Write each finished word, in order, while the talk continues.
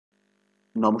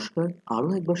নমস্কার, আরও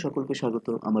একবার সকলকে স্বাগত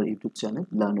আমার ইউটিউব চ্যানেল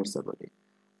লার্নার্স আবারে।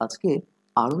 আজকে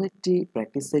আরও একটি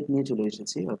প্র্যাকটিস সেট নিয়ে চলে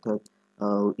এসেছি, অর্থাৎ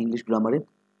ইংলিশ গ্রামারের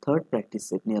থার্ড প্র্যাকটিস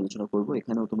সেট নিয়ে আলোচনা করব।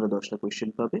 এখানেও তোমরা 10টা কোয়েশ্চেন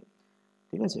পাবে,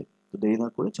 ঠিক আছে? তো দেরি না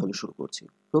করে চলো শুরু করছি।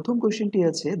 প্রথম কোয়েশ্চেনটি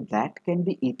আছে দ্যাট ক্যান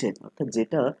বি ইটেন, অর্থাৎ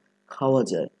যেটা খাওয়া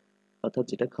যায়, অর্থাৎ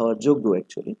যেটা খাওয়ার যোগ্য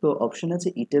অ্যাকচুয়ালি। তো অপশন আছে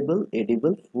ইটেবল,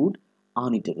 এডিবল, ফুড,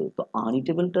 আনইটেবল। তো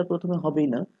আনইটেবলটা প্রথমে হবেই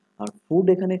না, আর ফুড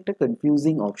এখানে একটা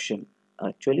কনফিউজিং অপশন।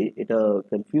 অ্যাকচুয়ালি এটা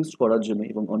কনফিউজড করার জন্য,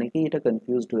 এবং অনেকেই এটা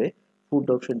কনফিউজড হয়ে ফুড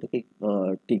অপশনটাকে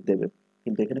টিক দেবে,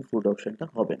 কিন্তু এখানে ফুড অপশনটা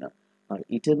হবে না। আর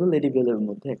ইটেবল এডিবলের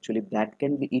মধ্যে actually that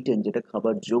can be eaten, যেটা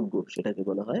খাবার যোগ্য, সেটাকে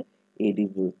বলা হয়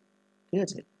এডিবল, ঠিক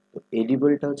আছে? তো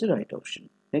এডিবলটা হচ্ছে right option.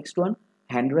 Next one,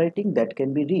 handwriting that can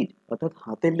be read, অর্থাৎ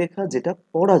হাতের লেখা যেটা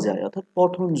পড়া যায়, অর্থাৎ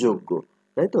পঠনযোগ্য,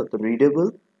 তাই তো? তো রিডেবল,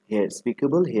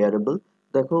 স্পিকেবল, হেয়ারেবল।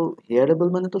 দেখো, হেয়ারেবল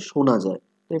মানে তো শোনা যায়,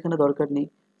 তো এখানে দরকার নেই।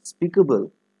 স্পিকেবল,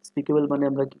 স্পিকেবল মানে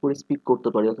আমরা কি করে স্পিক করতে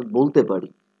পারি, অর্থাৎ বলতে পারি,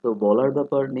 তো বলার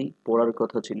ব্যাপার নেই, পড়ার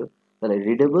কথা ছিল। তাহলে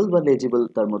রিডেবল বা লেজিবল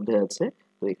তার মধ্যে আছে,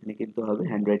 তো এখানে কিন্তু হবে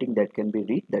handwriting that can be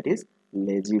read, that is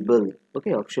লেজিবল। Okay,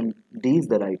 option D is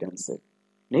the right answer.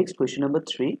 Next question number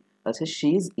 3 আছে she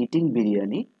is eating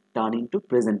biryani turn into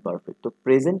present perfect. তো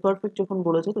প্রেজেন্ট পারফেক্ট যখন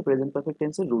বলেছে, তো প্রেজেন্ট পারফেক্ট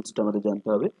টেন্সের রুলসটা আমাদের জানতে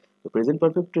হবে। তো প্রেজেন্ট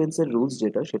পারফেক্ট টেন্সের রুলস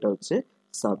যেটা, সেটা হচ্ছে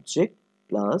subject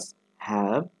plus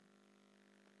have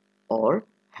or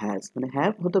has, মানে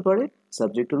হ্যাভ হতে পারে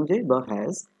সাবজেক্ট অনুযায়ী, বা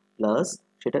হ্যাজ প্লাস,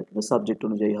 সেটা কিন্তু সাবজেক্ট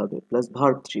অনুযায়ী হবে, plus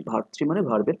verb three. Verb three মানে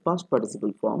ভার্বের past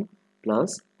participle form plus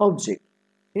object,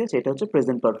 ঠিক আছে? এটা হচ্ছে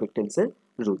প্রেজেন্ট পারফেক্ট টেন্সের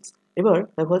রুলস। এবার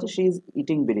দেখো আছে শি ইজ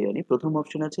ইটিং বিরিয়ানি, প্রথম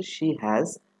অপশন আছে she has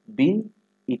been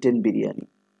eaten biryani.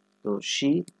 তো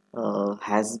she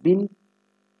has been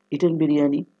eaten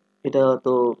biryani, এটা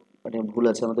তো মানে ভুল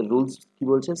আছে, আমাদের রুলস কি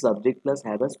বলছে, subject plus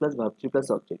হ্যাভাস plus verb three plus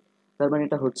object, তার মানে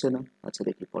এটা হচ্ছে না। আচ্ছা,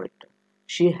 দেখি পরেরটা,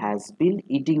 she has been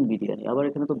eating biryani, আবার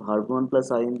এখানে তো verb one plus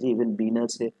ING even বিন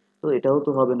আছে, তো এটাও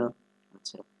তো হবে না।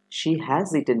 আচ্ছা, শি হ্যাজ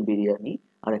ইটেন বিরিয়ানি,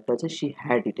 আর একটা আছে শি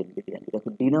হ্যাড ইটেন বিরিয়ানি। দেখো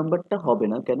ডি নাম্বারটা হবে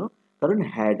না, কেন? কারণ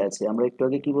হ্যাড আছে, আমরা একটু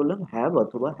আগে কি বললাম, হ্যাভ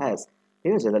অথবা হ্যাজ,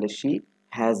 ঠিক আছে? তাহলে she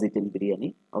has eaten biryani,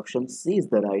 option C is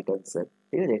the right answer,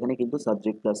 ঠিক আছে? এখানে কিন্তু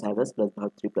subject plus হ্যাভাস plus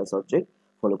verb three plus object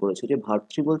follow করেছে। যে ভার্ব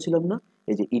থ্রি বলছিলাম না,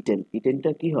 এই যে ইটেন,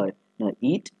 ইটেনটা কি হয় না,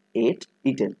 ইট, এট,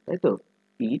 ইটেন, তাই তো?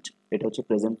 ইট, এটা হচ্ছে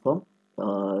প্রেজেন্ট ফর্ম,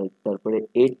 তারপরে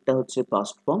এটটা হচ্ছে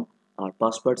পাস্ট ফর্ম, আর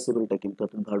পাস্ট পার্টিসিপলটা কিন্তু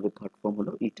অর্থাৎ ভার্বের থার্ড ফর্ম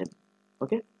হলো ইটেন।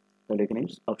 ওকে, তাহলে এখানে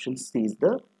option C is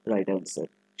the right answer,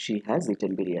 she has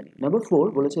eaten biryani. Number 4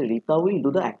 বলেছে Rita will do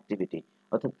the activity,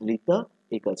 অর্থাৎ রিতা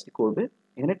এই কাজটি করবে।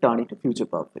 এখানে টার্ন ইন্টু ফিউচার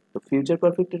পারফেক্ট, তো ফিউচার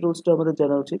পারফেক্টের রুলসটা আমাদের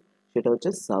জানা উচিত, সেটা হচ্ছে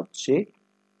subject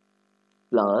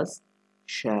plus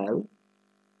shall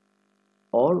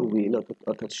or will,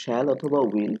 অর্থাৎ শ্যাল অথবা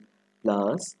will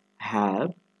plus have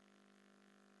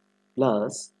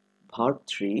plus verb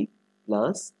three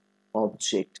plus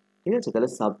object, ঠিক আছে? তাহলে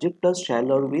subject plus shall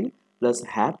or will plus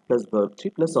have plus verb three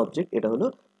plus object, এটা হলো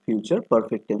ফিউচার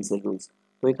পারফেক্ট টেন্সের রুলস।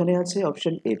 তো এখানে আছে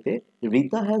অপশন এ তে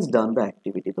Rita has done the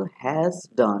activity, তো হ্যাজ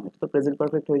ডান, এটা তো প্রেজেন্ট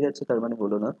পারফেক্ট হয়ে যাচ্ছে, তার মানে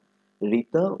হলো না।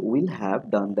 Rita will have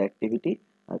done the activity,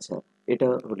 আচ্ছা, এটা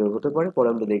হলে হতে পারে, পরে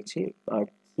আমরা দেখছি। আর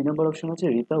সি নাম্বার অপশন আছে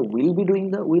Rita will be doing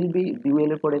the, will be,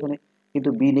 বিউএল এর পরে এখানে কিন্তু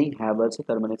বি নেই, হ্যাভ আছে,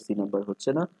 তার মানে সি নাম্বার হচ্ছে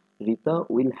না। রিতা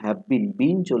উইল হ্যাভ বিন,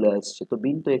 বিন চলে আসছে, তো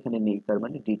বিন তো এখানে নেই, তার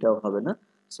মানে ডিটাও হবে না।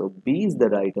 So B is the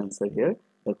right answer here.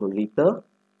 দেখো রিতা,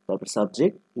 তারপর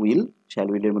সাবজেক্ট উইল, শ্যাল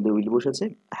উইল এর মধ্যে উইল বসেছে,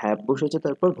 হ্যাভ বসেছে,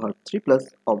 তারপর verb three plus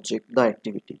object the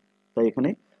activity. তাই এখানে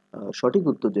সঠিক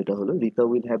উত্তর যেটা হলো Rita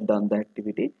will have done the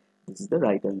activity, this is the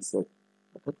right answer,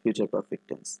 অর্থাৎ ফিউচার পারফেক্ট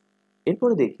টেন্স।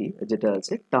 এরপরে দেখি যেটা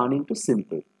আছে টার্ন ইনটু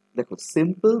সিম্পল। দেখো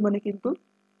সিম্পল মানে কিন্তু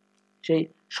সেই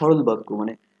সরল বাক্য,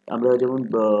 মানে আমরা যেমন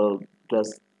ক্লাস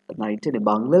 9-10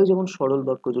 বাংলায় যেমন সরল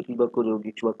বাক্য, জটিল বাক্য,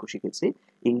 যৌগিক বাক্য শিখেছি,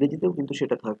 ইংরেজিতেও কিন্তু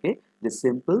সেটা থাকে, যে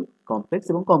সিম্পল, কমপ্লেক্স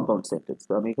এবং কম্পাউন্ড সেন্টেন্স।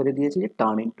 তো আমি এখানে দিয়েছি যে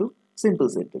টার্ন ইনটু সিম্পল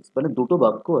সেন্টেন্স, মানে দুটো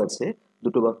বাক্য আছে,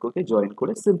 দুটো বাক্যকে জয়েন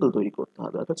করে সিম্পল তৈরি করতে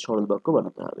হবে, অর্থাৎ সরল বাক্য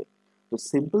বানাতে হবে। তো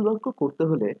সিম্পল বাক্য করতে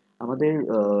হলে আমাদের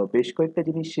বেশ কয়েকটা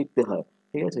জিনিস শিখতে হয়,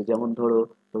 ঠিক আছে? যেমন ধরো,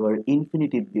 তোমার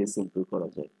ইনফিনিটিভ দিয়ে সিম্পল করা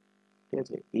যায়, ঠিক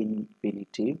আছে?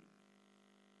 ইনফিনিটিভ,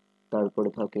 তারপরে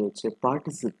থাকে হচ্ছে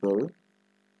পার্টিসিপল,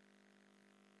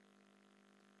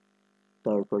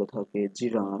 তারপরে থাকে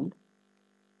জিরান্ড,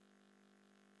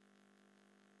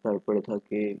 তারপরে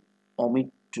থাকে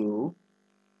অমিট্টু,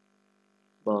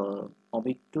 বা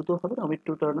অমিট্টু তো হবে না,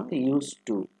 অমিট্টুটা না, ইউজ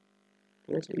টু,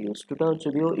 ঠিক আছে? ইউজ টুটা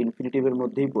যদিও ইনফিনিটিভের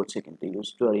মধ্যেই পড়ছে, কিন্তু ইউজ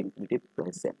টু আর ইনফিনিটিভ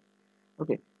প্রায় সেম।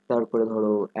 ওকে, তারপরে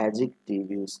ধরো অ্যাডজেক্টিভ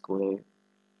ইউজ করে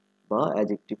বা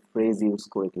অ্যাডজেক্টিভ ফ্রেজ ইউজ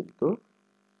করে কিন্তু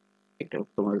এটা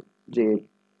তোমার যে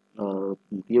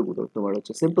ইয়েগুলো তোমার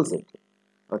হচ্ছে সিম্পল সেন্টেন্স,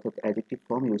 অর্থাৎ অ্যাডজেক্টিভ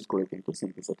ফর্ম ইউজ করে কিন্তু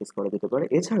সিম্পল সেন্টেন্স করা যেতে পারে।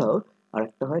 এছাড়াও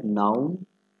আরেকটা হয় নাউন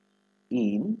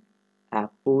ইন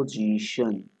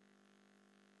অ্যাপোজিশন,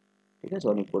 ঠিক আছে,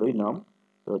 অনেক বড়ই নাম।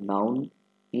 তো নাউন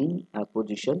ইন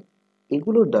অ্যাপোজিশন,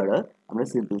 এগুলোর দ্বারা আমরা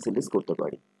সিম্পল সেন্টেন্স করতে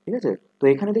পারি, ঠিক আছে। তো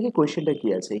এখানে দেখি কোয়েশ্চেনটা কি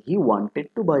আছে, he wanted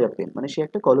to by a pen, মানে সে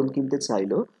একটা কলম কিনতে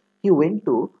চাইলো। হি ওয়েন্ট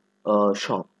টু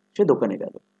শপ, সে দোকানে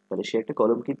গেল। তাহলে সে একটা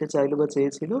কলম কিনতে চাইলো বা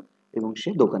চেয়েছিল এবং সে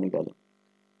দোকানে গেল।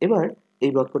 এবার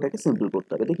এই বাক্যটাকে সিম্পল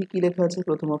করতে হবে। দেখি কি লেখা আছে।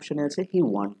 প্রথম অপশনে আছে he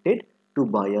wanted to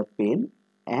by a pen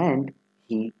and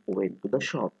he went to the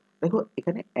shop. দেখো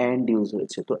এখানে অ্যান্ড ইউজ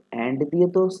হয়েছে, তো অ্যান্ড দিয়ে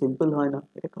তো সিম্পল হয় না,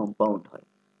 এটা কম্পাউন্ড হয়,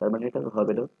 তার মানে এটা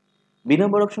হবে না। বি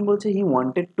নাম্বার অপশন বলছে he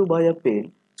wanted to by a pen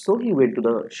so he went to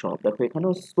the shop. দেখো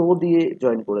এখানেও সো দিয়ে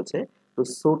জয়েন করেছে, তো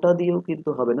সোটা দিয়েও কিন্তু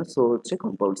হবে না, সো হচ্ছে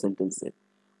কম্পাউন্ড সেন্টেন্সে।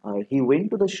 আর he went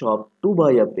to the shop two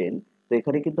by a pen, তো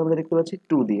এখানে কিন্তু আমরা দেখতে পাচ্ছি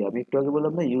টু দিয়ে, আমি একটু আগে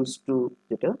বললাম না ইউজ টু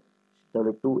যেটা,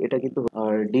 তাহলে টু এটা কিন্তু।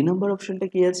 আর ডি নাম্বার অপশনটা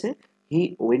কি আছে, he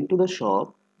went to the shop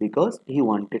because he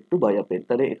wanted to by a pen,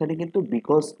 তাহলে এখানে কিন্তু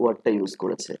বিকজ ওয়ার্ডটা ইউজ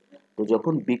করেছে। তো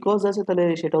যখন বিকজ আছে তাহলে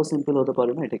সেটাও সিম্পল হতে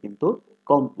পারে না, এটা কিন্তু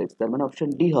কমপ্লেক্স, তার মানে অপশন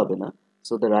ডি হবে না।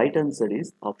 So the right answer is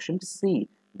option C,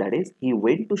 that is he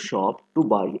went to shop two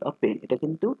by a pen. এটা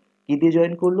কিন্তু কি দিয়ে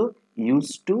জয়েন করলো, ইউজ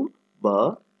টু বা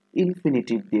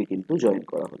ইনফিনিটিভ দিয়ে কিন্তু জয়েন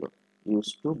করা হলো, ইউজ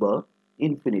টু বা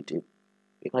ইনফিনিটিভ।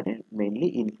 এখানে মেইনলি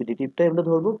ইনফিনিটিভটাই আমরা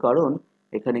ধরবো, কারণ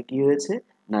এখানে কি হয়েছে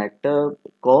না, একটা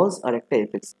কজ আর একটা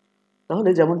এফেক্ট। তাহলে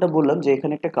যেমনটা বললাম যে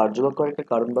এখানে একটা কার্যবাক্য আর একটা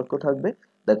কারণ বাক্য থাকবে।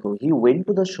 দেখো he went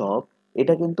to the shop,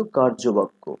 এটা কিন্তু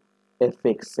কার্যবাক্য,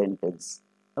 এফেক্ট সেন্টেন্স,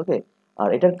 ওকে। আর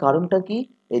এটার কারণটা কি,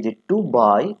 এই যে টু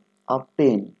বাই আ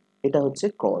পেন, এটা হচ্ছে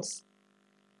কজ।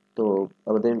 তো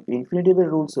আমাদের ইনফিনিটিভের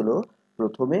রুলস হলো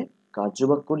প্রথমে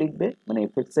কার্যবাক্য লিখবে মানে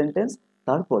এফেক্ট সেন্টেন্স,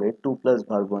 তারপরে টু প্লাস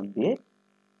ভার্ব ওয়ান দিয়ে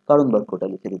কারণ বাক্যটা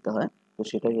লিখে দিতে হয়। তো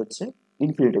সেটাই হচ্ছে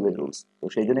ইনফিনিটিভের রুলস। তো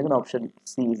সেই জন্য এখানে option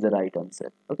C is the right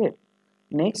answer. Okay,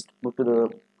 next move to the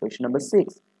question number 6।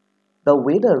 The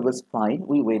weather was fine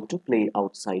we went to play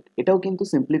outside, এটাও কিন্তু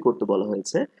সিম্পলি করতে বলা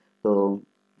হয়েছে। তো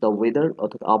দ্য ওয়েদার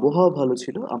অর্থাৎ আবহাওয়া ভালো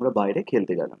ছিল, আমরা বাইরে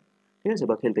খেলতে গেলাম, ঠিক আছে,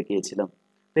 বা খেলতে গিয়েছিলাম।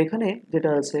 তো এখানে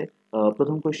যেটা আছে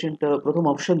প্রথম কোয়েশ্চেনটা, প্রথম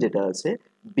অপশন যেটা আছে,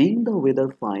 being the weather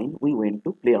fine we went to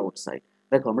play outside.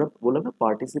 দেখো আমরা বললাম না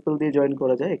পার্টিসিপল দিয়ে জয়েন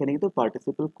করা যায়, এখানে কিন্তু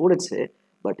পার্টিসিপল করেছে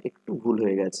বাট একটু ভুল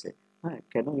হয়ে গেছে। হ্যাঁ,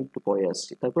 কেন একটু পরে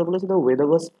আসছি। তারপরে বলেছে the weather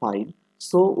was fine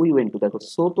so we went to, দেখো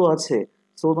সো তো আছে,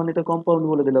 সো মানে এটা কম্পাউন্ড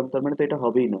বলে দিলাম, তার মানে তো এটা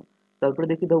হবেই না। তারপরে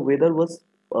দেখি the weather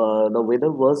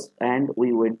was and we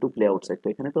went to play outside, তো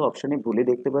এখানে তো অপশনে ভুলে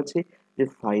দেখতে পাচ্ছি যে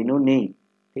ফাইনও নেই,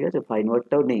 ঠিক আছে, ফাইন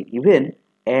ওয়ার্ডটাও নেই, ইভেন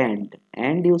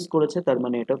অ্যান্ড ইউজ করেছে, তার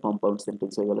মানে এটা কম্পাউন্ড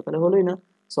সেন্টেন্স হয়ে গেল, তাহলে হলোই না।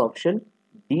 সো অপশন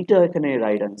ডিটা এখানে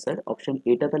রাইট আনসার। অপশন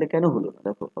এটা তাহলে কেন হলো না,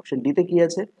 দেখো অপশন ডিতে কি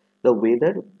আছে, the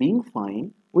weather being fine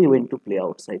we went to play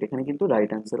outside, এখানে কিন্তু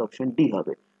রাইট আনসার অপশন ডি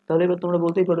হবে। তাহলে এবার তোমরা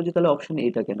বলতেই পারো যে তাহলে অপশন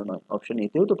এটা কেন নয়, অপশন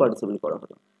এতেও তো পার্টিসিপেল করা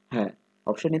হলো। হ্যাঁ,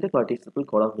 অপশন এতে পার্টিসিপেল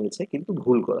করা হয়েছে কিন্তু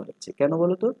ভুল করা হয়েছে, কেন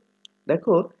বলো তো।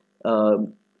 দেখো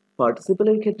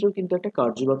পার্টিসিপেলের ক্ষেত্রেও কিন্তু একটা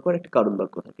কার্যবাক্য আর একটা কারণ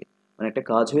বাক্য থাকে, মানে একটা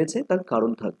কাজ হয়েছে তার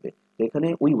কারণ থাকবে। তো এখানে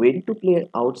we went to play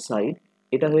outside,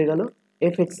 এটা হয়ে গেল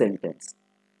এফেক্ট সেন্টেন্স।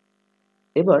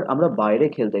 এবার আমরা বাইরে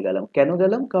খেলতে গেলাম, কেন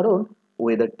গেলাম, কারণ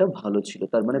ওয়েদারটা ভালো ছিল,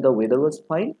 তার মানে দ্য ওয়েদার ওয়াজ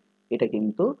ফাইন, এটা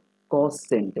কিন্তু কজ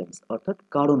সেন্টেন্স অর্থাৎ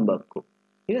কারণ বাক্য,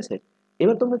 ঠিক আছে।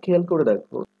 এবার তোমরা খেয়াল করে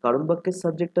দেখো, কারণ বাক্যের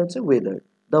সাবজেক্টটা হচ্ছে ওয়েদার,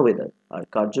 দ্য ওয়েদার, আর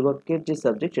কার্যবাক্যের যে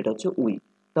সাবজেক্ট সেটা হচ্ছে উই।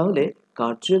 তাহলে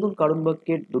কার্য এবং কারণ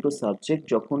বাক্যের দুটো সাবজেক্ট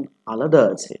যখন আলাদা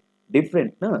আছে,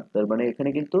 ডিফারেন্ট না, তার মানে এখানে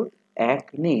কিন্তু এক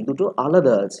নেই, দুটো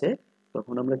আলাদা আছে,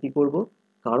 তখন আমরা কি করব,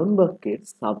 কারণ বাক্যের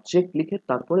সাবজেক্ট লিখে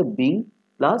তারপরে বিং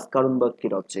প্লাস কারণ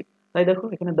বাক্যের অবজেক্ট। তাই দেখো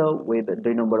এখানে দ্য ওয়েদার,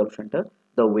 2 নম্বর অপশনটা,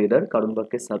 দ্য ওয়েদার কারণ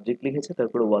বাক্যের সাবজেক্ট লিখেছে,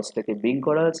 তারপরে ওয়াজটাকে বিং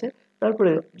করা আছে,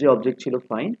 তারপরে যে অবজেক্ট ছিল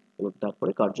ফাইন, এবং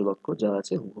তারপরে কার্যবাক্য যা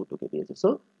আছে হুবহু টুকে দিয়েছে। So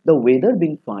the weather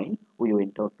being fine we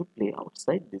went out to play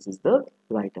outside, this is the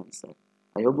right answer.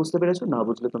 I hope বুঝতে পেরেছো, না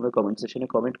বুঝলে তোমরা কমেন্ট সেকশনে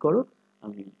কমেন্ট করো,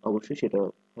 আমি অবশ্যই সেটা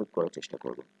হেল্প করার চেষ্টা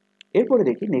করবো। এরপরে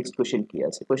দেখি নেক্সট কোয়েশ্চেন কি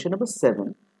আছে। কোয়েশ্চেন নাম্বার 7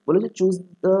 বলে যে choose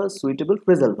the suitable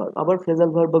phrasal verb, আবার ফ্রেজাল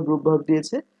ভার্ব বা গ্রুপ ভার্ব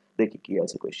দিয়েছে। দেখি কি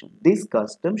আছে question, this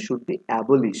custom should be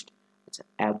abolished. আচ্ছা,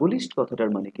 অ্যাবলিশড কথাটার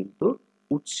মানে কিন্তু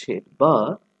উচ্ছেদ বা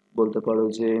বলতে পারো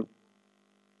যে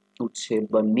উচ্ছেদ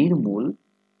বা নির্মূল,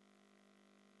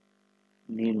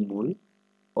 নির্মূল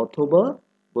অথবা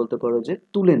বলতে পারো যে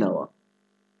তুলে নেওয়া,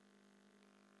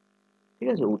 ঠিক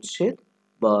আছে, উচ্ছেদ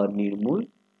বা নির্মূল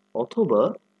অথবা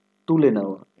তুলে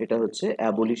নেওয়া, এটা হচ্ছে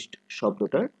অ্যাবলিশড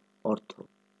শব্দটার অর্থ,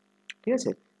 ঠিক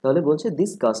আছে। তাহলে বলছে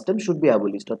this custom should be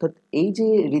abolished, অর্থাৎ এই যে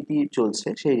রীতি চলছে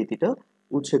সেই রীতিটা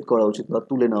উচ্ছেদ করা উচিত বা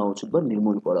তুলে নেওয়া উচিত বা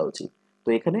নির্মূল করা উচিত। তো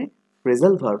এখানে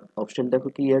ফ্রেজাল ভার্ব অপশন দেখো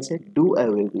কি আছে, do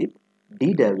away with,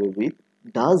 did away with,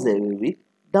 does away with,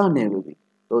 done away with.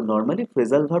 তো নর্মালি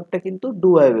ফ্রেজাল ভার্বটা কিন্তু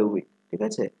ডু অ্যাওয়ে উইথ, ঠিক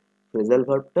আছে, ফ্রেজাল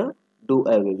ভার্বটা ডু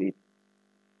অ্যাওয়ে উইথ,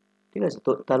 ঠিক আছে।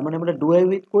 তো তার মানে আমরা ডু অ্যাওয়ে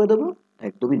উইথ করে দেবো?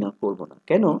 একদমই না, করবো না।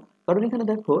 কেন? কারণ এখানে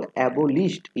দেখো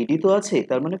অ্যাবলিশড ইডি তো আছে,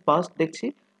 তার মানে পাস্ট দেখছি,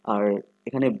 আর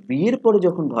এখানে বি এর পরে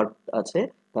যখন ভার্ব আছে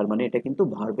তার মানে এটা কিন্তু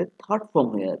ভার্বের থার্ড ফর্ম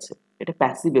হয়ে আছে, এটা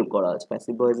প্যাসিভে করা আছে,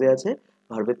 প্যাসিভ ভয়েসে আছে,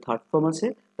 ভার্বের থার্ড ফর্ম আছে,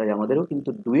 তাই আমাদেরও কিন্তু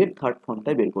ডু এর থার্ড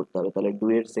ফর্মটাই বের করতে হবে। তাহলে ডু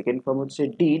এর সেকেন্ড ফর্ম হচ্ছে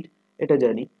ডিড, এটা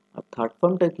জানি, আর থার্ড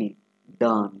ফর্মটা কি?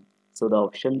 ডান। সো দ্য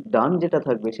অপশন ডান যেটা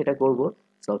থাকবে সেটা করব।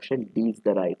 So option D is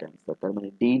the right answer. তার মানে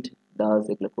ডিড, ডাজ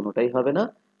এগুলো কোনোটাই হবে না,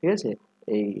 ঠিক আছে।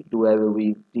 এই do away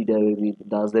with, did away with,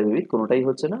 does away with কোনোটাই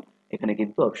হচ্ছে না। এখানে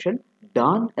কিন্তু option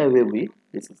done away with,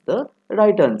 this is the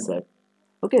right answer.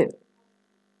 ওকে,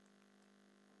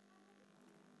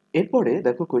 এরপরে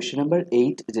দেখো কোয়েশ্চেন নাম্বার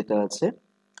 8 যেটা আছে,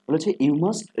 বলেছে you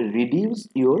must reduce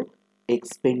your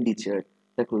expenditure.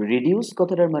 দেখো রিডিউস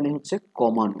কথাটার মানে হচ্ছে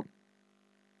কমানো,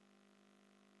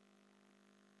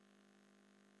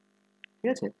 ঠিক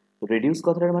আছে। তো রিডিউস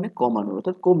কথাটার মানে কমানো,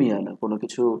 অর্থাৎ কমিয়ে আনা কোনো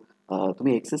কিছু।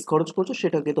 তুমি এক্সেস খরচ করছো,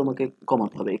 সেটাকে তোমাকে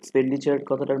কমাতে হবে। এক্সপেন্ডিচার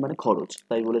কথাটার মানে খরচ,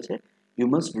 তাই বলেছে you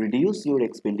must reduce your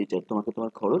expenditure, তোমাকে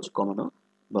তোমার খরচ কমানো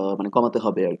বা মানে কমাতে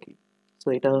হবে আর কি। সো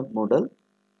এটা মডাল,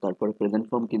 তারপরে প্রেজেন্ট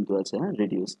ফর্ম কিন্তু আছে, হ্যাঁ,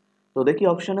 রিডিউস। তো দেখি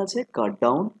অপশন আছে কাট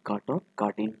ডাউন, কাট অফ,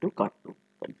 কাট ইনটু, কাট টু।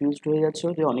 কনফিউজড হয়ে যাচ্ছ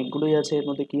যে অনেকগুলোই আছে, এর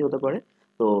মধ্যে কি হতে পারে।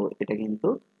 তো এটা কিন্তু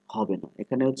হবে না।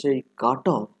 এখানে হচ্ছে এই কাট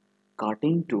অফ, কাট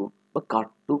ইনটু বা কাট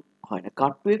টু হয় না।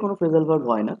 কাট টু এ কোনো ফ্রেজাল ভার্ব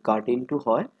হয় না, কাট ইনটু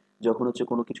হয় যখন হচ্ছে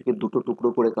কোনো কিছুকে দুটো টুকরো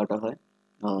করে কাটা হয়,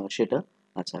 সেটা।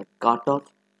 আচ্ছা, কাট অফ,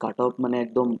 কাট অফ মানে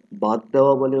একদম বাদ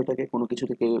দেওয়া বলে ওটাকে, কোনো কিছু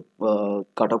থেকে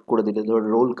কাট অফ করে দিলে, ধরো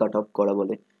রোল কাট অফ করা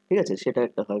বলে, ঠিক আছে, সেটা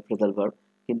একটা হয় ফ্রেজাল ভার্ব।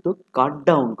 কিন্তু কাট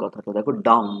ডাউন কথাটা দেখো,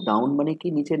 ডাউন, ডাউন মানে কি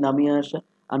নিচে নামিয়ে আসা,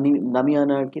 আর নামিয়ে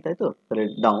আনা আর কি, তাই তো, তাহলে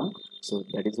down. So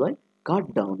that is Y cut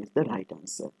down is the right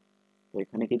answer. তো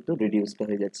এখানে কিন্তু রিডিউসটা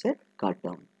হয়ে যাচ্ছে কাট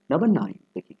ডাউন। নাম্বার 9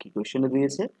 দেখি কি কোয়েশ্চেনে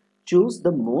দিয়েছে, choose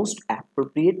the most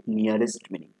appropriate nearest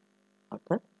meaning,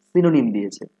 অর্থাৎ সিনোনিম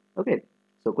দিয়েছে। ওকে,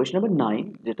 সো কোয়েশ্চেন নাম্বার 9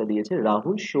 যেটা দিয়েছে,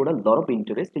 Rahul showed a lot of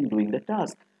interest in doing the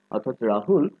task, অর্থাৎ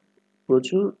রাহুল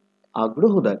প্রচুর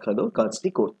আগ্রহ দেখালো কাজটি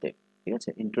করতে, ঠিক আছে।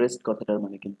 ইন্টারেস্ট কথাটার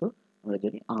মানে কিন্তু আমরা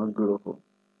জানি আগ্রহ,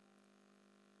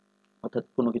 অর্থাৎ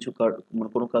কোনো কিছু মানে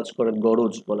কোনো কাজ করার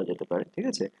গরজ বলা যেতে পারে, ঠিক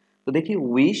আছে। তো দেখি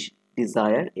উইশ,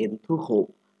 ডিজায়ার, এনথু, হোপ।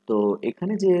 তো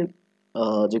এখানে যে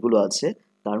যেগুলো আছে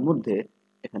তার মধ্যে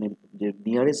এখানে যে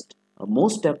নিয়ারেস্ট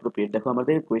মোস্ট অ্যাপ্রোপ্রিয়েট, দেখো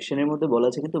আমাদের কোয়েশ্চেনের মধ্যে বলা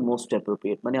আছে কিন্তু মোস্ট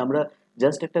অ্যাপ্রোপ্রিয়েট, মানে আমরা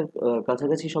জাস্ট একটা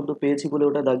কাছাকাছি শব্দ পেয়েছি বলে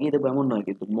ওটা দাগিয়ে দেবো এমন নয়,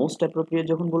 কিন্তু মোস্ট অ্যাপ্রোপ্রিয়েট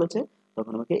যখন বলেছে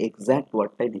তখন আমাকে এক্স্যাক্ট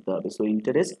ওয়ার্ডটাই দিতে হবে। সো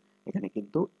ইন্টারেস্ট, এখানে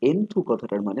কিন্তু এনথু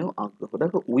কথাটার মানেও আগ্রহ।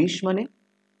 দেখো উইশ মানে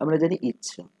আমরা জানি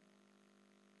ইচ্ছা,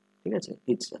 ঠিক আছে,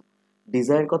 ইচ্ছা।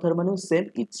 ডিজায়ার কথার মানেও সেম,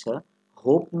 ইচ্ছা।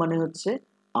 হোপ মানে হচ্ছে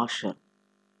আশা।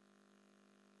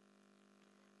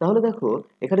 তাহলে দেখো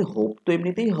এখানে হোপ তো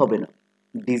এমনিতেই হবে না,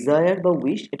 ডিজায়ার বা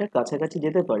উইশ এটা কাছাকাছি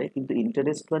যেতে পারে, কিন্তু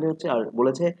ইন্টারেস্ট মানে হচ্ছে, আর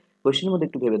বলেছে কোয়েশ্চেনের মধ্যে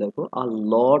একটু ভেবে দেখো, আর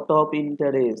লট অফ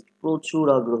ইন্টারেস্ট, প্রচুর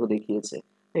আগ্রহ দেখিয়েছে।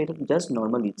 তো এটা জাস্ট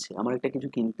নর্মাল ইচ্ছে, আমার একটা কিছু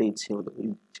কিনতে ইচ্ছে হলো,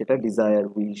 সেটা ডিজায়ার,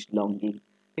 উইশ, লঙ্গিং,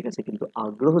 ঠিক আছে। কিন্তু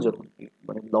আগ্রহ যখন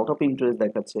মানে লট অফ ইন্টারেস্ট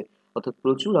দেখাচ্ছে, অর্থাৎ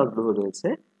প্রচুর আগ্রহ রয়েছে,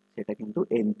 সেটা কিন্তু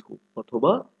এনথু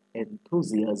অথবা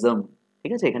এনথুজিয়াজম,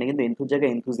 ঠিক আছে। এখানে কিন্তু এনথুর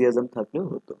জায়গায় এনথুজিয়াজম থাকলেও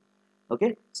হতো। ওকে,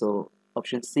 so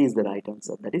option C is the right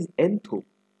answer. That is enthu.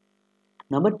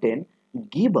 Number 10,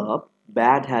 give up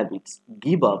bad habits.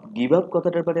 Give up. Give up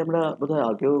কথাটার পরে আমরা বোধহয়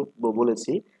আগেও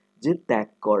বলেছি যে ত্যাগ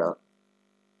করা।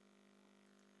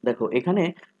 দেখো এখানে,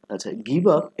 আচ্ছা গিভ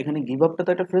আপ, এখানে গিভ আপটা তো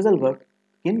একটা ফ্রেজাল ভার্ব,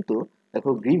 কিন্তু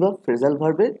দেখো গিভ আপ ফ্রেজাল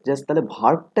ভার্বে জাস্ট তাহলে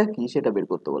ভার্বটা কি সেটা বের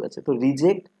করতে বলেছে। তো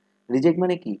রিজেক্ট, রিজেক্ট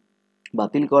মানে কি?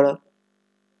 বাতিল করা।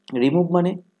 রিমুভ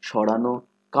মানে সরানো।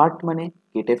 কাট মানে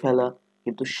কেটে ফেলা।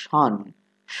 কিন্তু শান,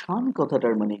 শান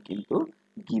কথাটার মানে কিন্তু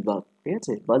গিভ আপ, ঠিক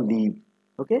আছে, বা লিভ।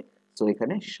 ওকে, সো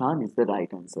এখানে শান is the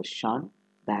right answer. Shaan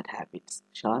bad habits,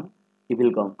 Shaan evil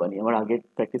company, আমার আগের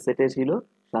প্র্যাকটিস সেটে ছিল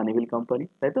শান ইভিল কোম্পানি,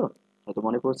 তাই তো, হয়তো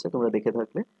মনে পড়ছে তোমরা দেখে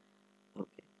থাকলে।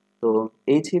 ওকে, তো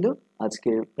এই ছিল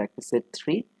আজকের প্র্যাকটিস সেট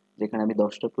 3, যেখানে আমি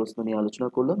 10টা প্রশ্ন নিয়ে আলোচনা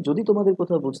করলাম। যদি তোমাদের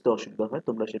কোথাও বুঝতে অসুবিধা হয়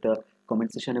তোমরা সেটা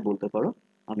কমেন্ট সেশনে বলতে পারো,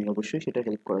 আমি অবশ্যই সেটা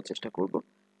হেল্প করার চেষ্টা করব।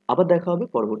 আবার দেখা হবে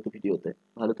পরবর্তী ভিডিওতে।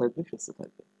 ভালো থাকবে, সুস্থ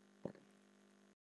থাকবে।